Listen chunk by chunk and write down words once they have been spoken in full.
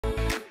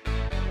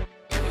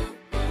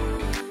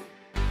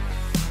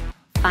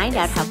find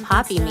out how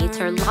Poppy meets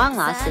her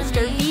long-lost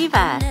sister,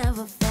 Viva.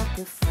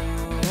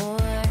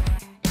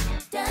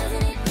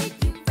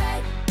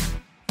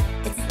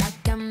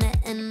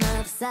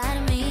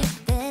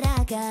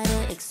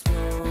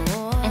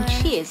 And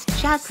she is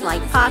just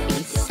like Poppy,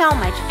 so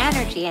much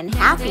energy and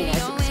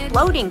happiness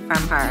exploding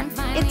from her.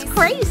 It's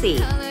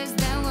crazy.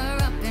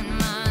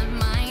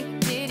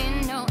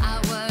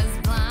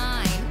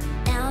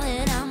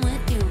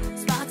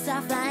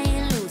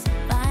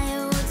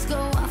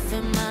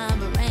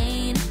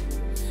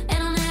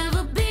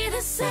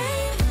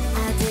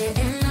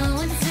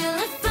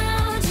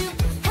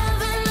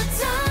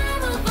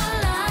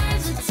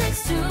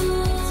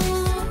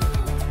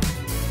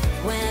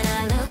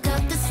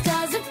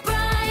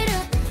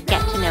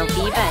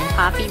 Viva and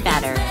Poppy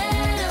better.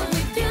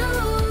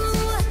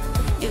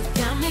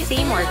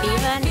 See more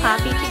Viva and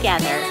Poppy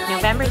together,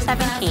 November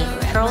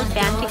 17th, Girls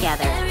Band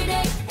Together.